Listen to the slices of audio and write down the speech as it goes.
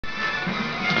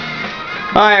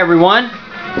Hi everyone.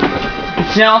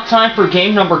 It's now time for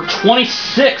game number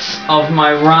 26 of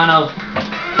my run of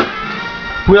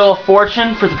Wheel of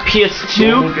Fortune for the PS2.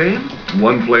 Normal game,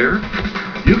 one player.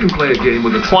 You can play a game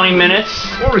with a 20 minutes.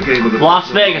 Or a game with a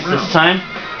Las Vegas this time.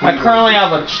 I currently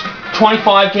have a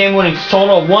 25 game winnings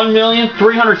total of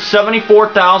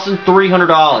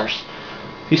 $1,374,300.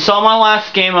 You saw my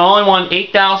last game. I only won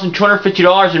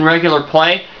 $8,250 in regular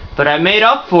play, but I made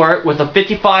up for it with a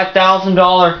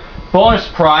 $55,000 bonus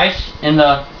prize in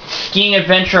the skiing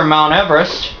adventure Mount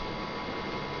Everest,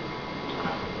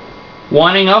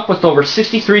 winding up with over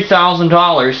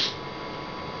 $63,000.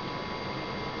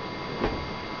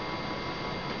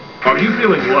 Are you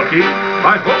feeling lucky?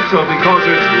 I hope so, because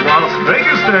it's Las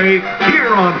Vegas Day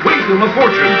here on Wheel of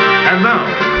Fortune. And now,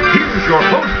 here's your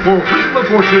host for Wheel of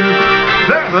Fortune,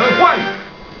 Vanna White.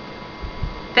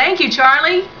 Thank you,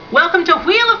 Charlie. Welcome to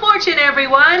Wheel of Fortune,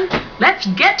 everyone. Let's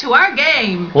get to our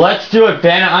game. Let's do it,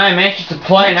 Ben. I am anxious to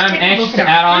play, and I'm anxious to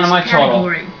add on to my total.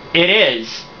 It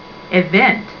is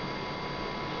Event.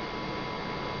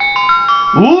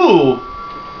 Ooh!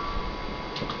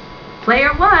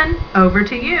 Player 1, over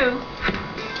to you.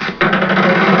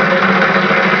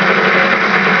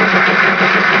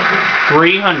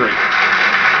 $300.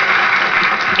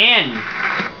 N.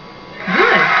 Good.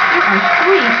 There are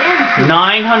 3 N's.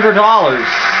 $900.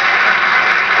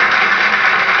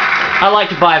 I like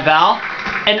to buy Val.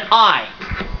 An I.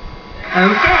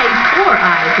 Okay, 4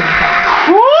 I's in fact.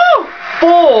 Woo!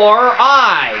 4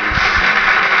 I's.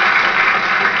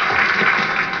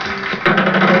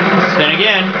 Spin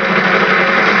again.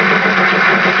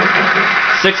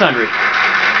 600.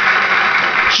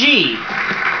 G.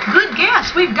 Good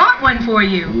guess. We've got one for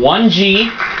you. 1 G.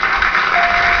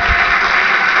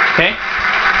 Okay.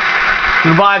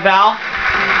 Goodbye, Val.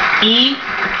 E.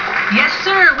 Yes,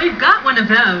 sir. We've got one of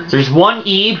those. There's 1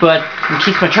 E, but it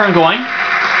keeps my turn going.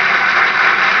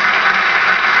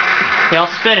 Okay, I'll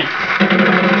spin it.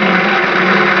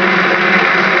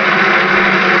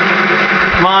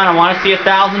 Come on, I want to see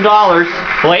 $1,000.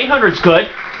 Well, 800's good.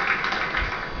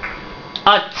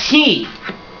 A T.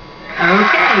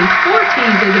 Okay, 4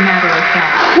 T's as a matter of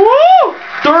fact. Woo!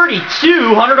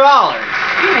 $3,200.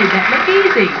 You made that look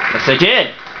easy. Yes, I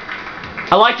did.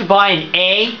 I like to buy an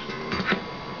A.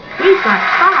 We've got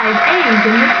 5 A's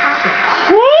in this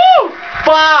puzzle. Woo!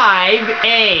 5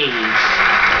 A's.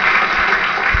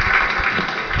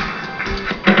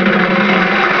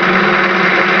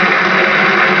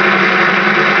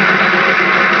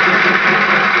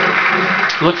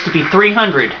 Looks to be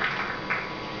 300.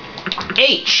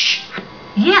 H.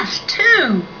 Yes,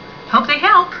 2. Hope they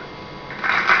help.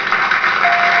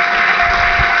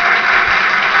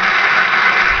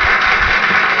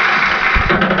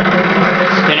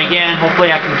 Spin again.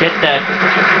 Hopefully I can get that.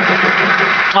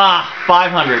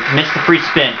 500. Missed the free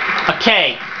spin. A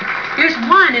K. There's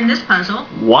 1 in this puzzle.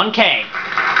 1K.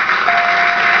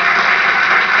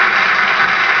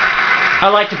 I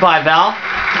like to buy Val.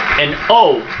 An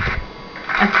O.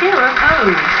 A pair of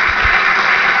O's.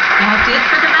 That's it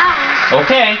for the vowels.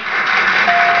 Okay.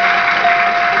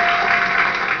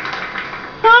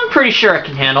 I'm pretty sure I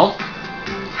can handle.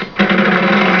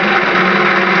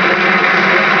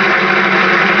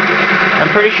 I'm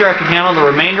pretty sure I can handle the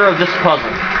remainder of this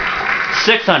puzzle.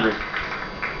 600.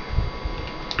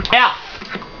 F.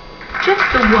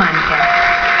 Just the 1 F.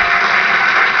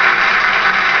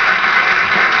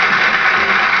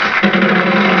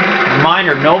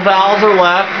 Reminder, no vowels are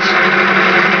left.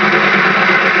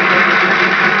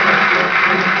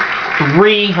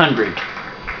 300.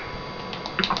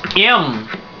 M.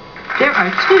 There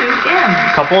are 2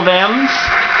 M's. Couple of M's.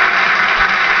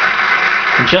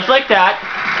 And just like that,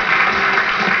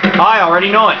 I already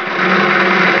know it.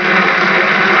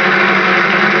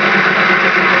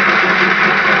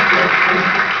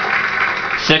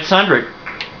 $600.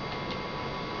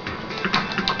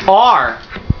 R.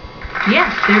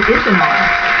 Yes, there is an R.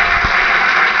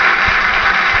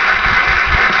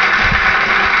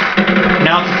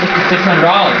 Now it's $600.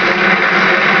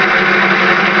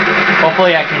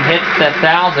 Hopefully I can hit that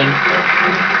 1,000.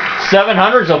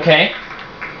 700's okay.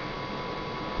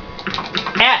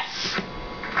 S.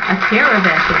 A pair of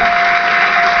S's.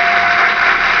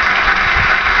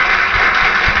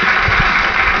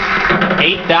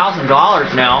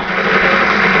 $8,000 now.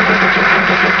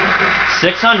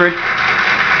 600.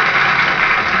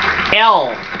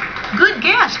 L. Good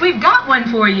guess. We've got one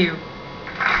for you.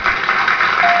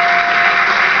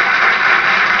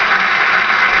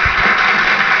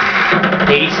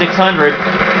 $8,600.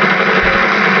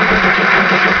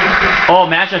 Oh,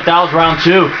 imagine if that was round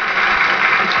 2.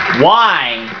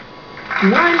 Y.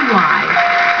 1 Y.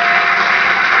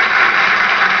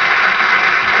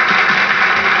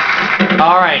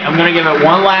 Alright, I'm gonna give it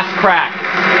one last crack.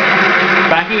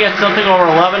 If I can get something over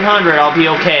 1100, I'll be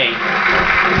okay.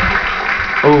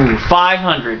 Ooh,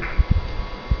 500.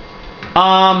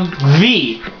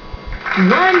 V.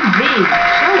 1V.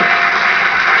 Show it.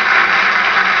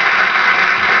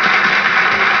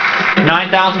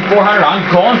 9,400. I'm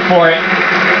going for it.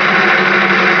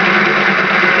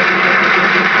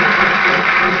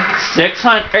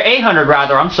 600, or 800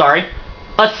 rather. I'm sorry.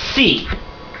 A C. 2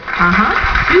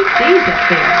 C's up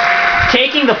there.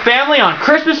 Taking the family on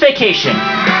Christmas vacation.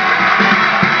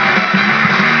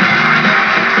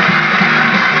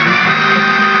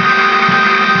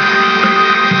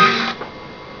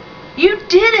 You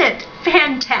did it!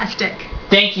 Fantastic.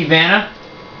 Thank you, Vanna.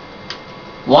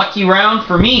 Lucky round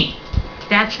for me.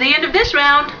 That's the end of this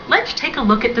round. Let's take a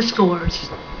look at the scores.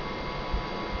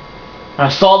 I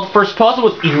solved the first puzzle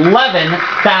with $11,000.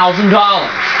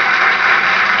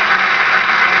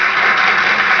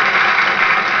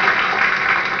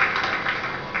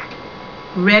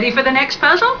 Ready for the next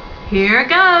puzzle? Here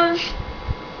goes.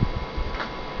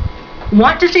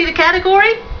 Want to see the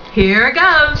category? Here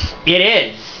goes. It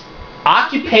is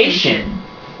occupation.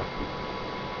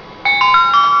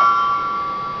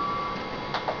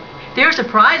 There's a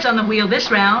prize on the wheel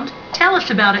this round. Tell us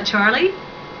about it, Charlie.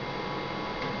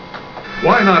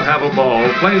 Why not have a ball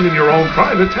playing in your own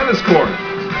private tennis court?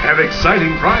 An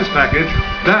exciting prize package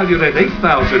valued at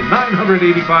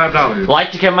 $8,985.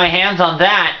 Like to get my hands on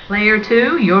that. Player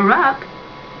 2, you're up.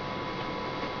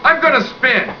 I'm gonna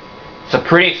spin. It's a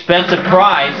pretty expensive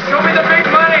prize. Show me the big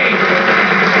money.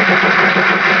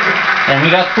 And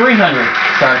we got 300.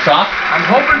 Starts off. I'm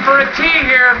hoping for a T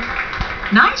here.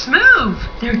 Nice move.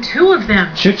 There are 2 of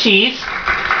them. 2 T's.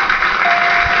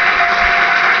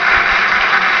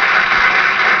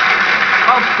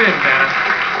 I'll spin, Vanna.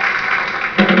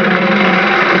 I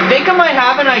think I might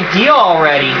have an idea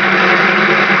already.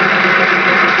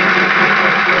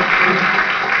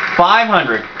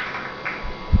 500.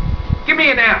 Give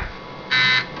me an F.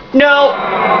 No.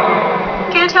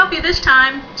 Can't help you this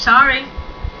time. Sorry.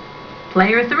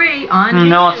 Player 3, on to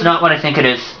No, you. it's not what I think it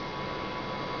is.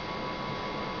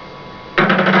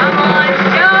 Come on,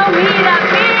 show me the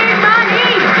big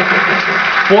money.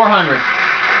 400.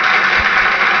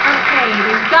 Okay,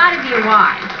 there's got to be a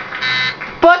Y.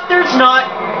 But there's not.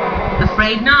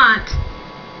 Afraid not.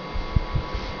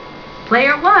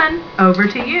 Player 1, over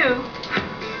to you.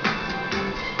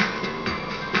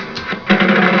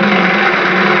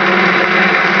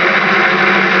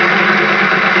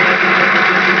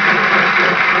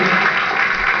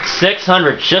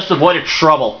 $600. Just avoided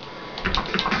trouble.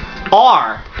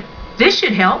 R. This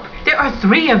should help. There are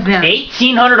 3 of them.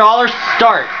 $1,800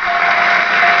 start.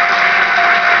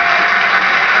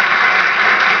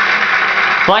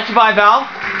 Like to buy Val?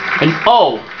 An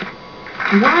O.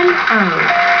 1O.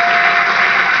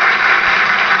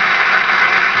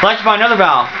 Like to buy another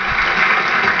Val?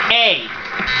 A.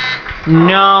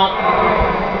 No.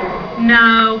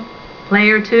 No.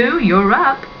 Player 2, you're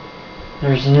up.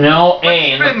 There's no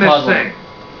A in the Spin this puzzle. thing.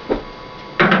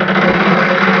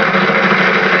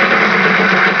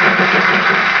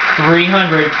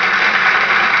 $300.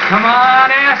 Come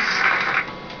on, S.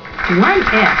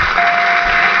 1F.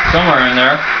 Somewhere in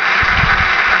there.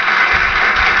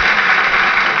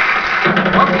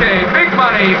 Okay, big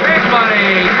money, big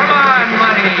money. Come on,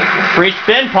 money. Free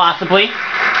spin, possibly.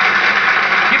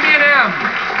 Give me an M.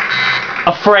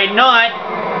 Afraid not.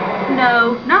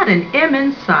 No, not an M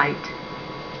in sight.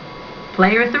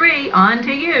 Player 3, on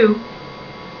to you.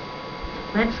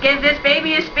 Let's give this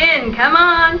baby a spin. Come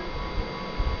on.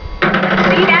 Let's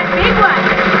see that big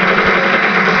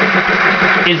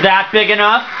one. Is that big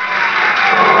enough?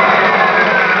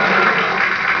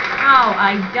 Oh,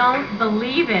 I don't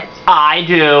believe it. I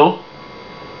do.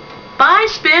 Buy,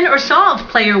 spin, or solve,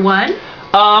 player 1.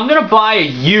 I'm gonna buy a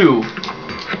U.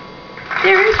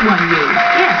 There is one U.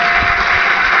 Yes.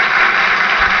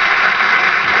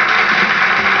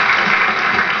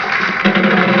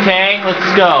 Okay,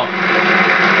 let's go.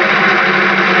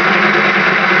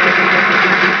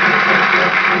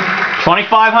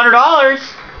 $2,500.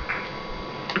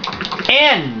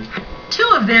 N. 2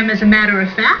 of them, as a matter of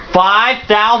fact.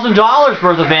 $5,000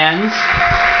 worth of N's.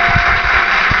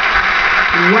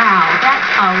 Wow,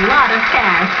 that's a lot of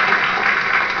cash.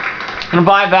 Gonna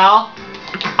buy Val.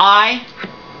 I.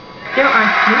 There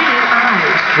are 3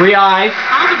 I's. 3 I's.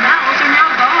 All the vowels are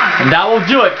now gone. And that will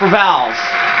do it for vowels.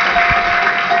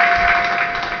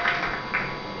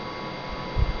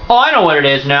 Oh, I know what it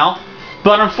is now.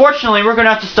 But unfortunately, we're going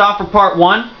to have to stop for part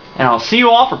 1, and I'll see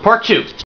you all for part 2.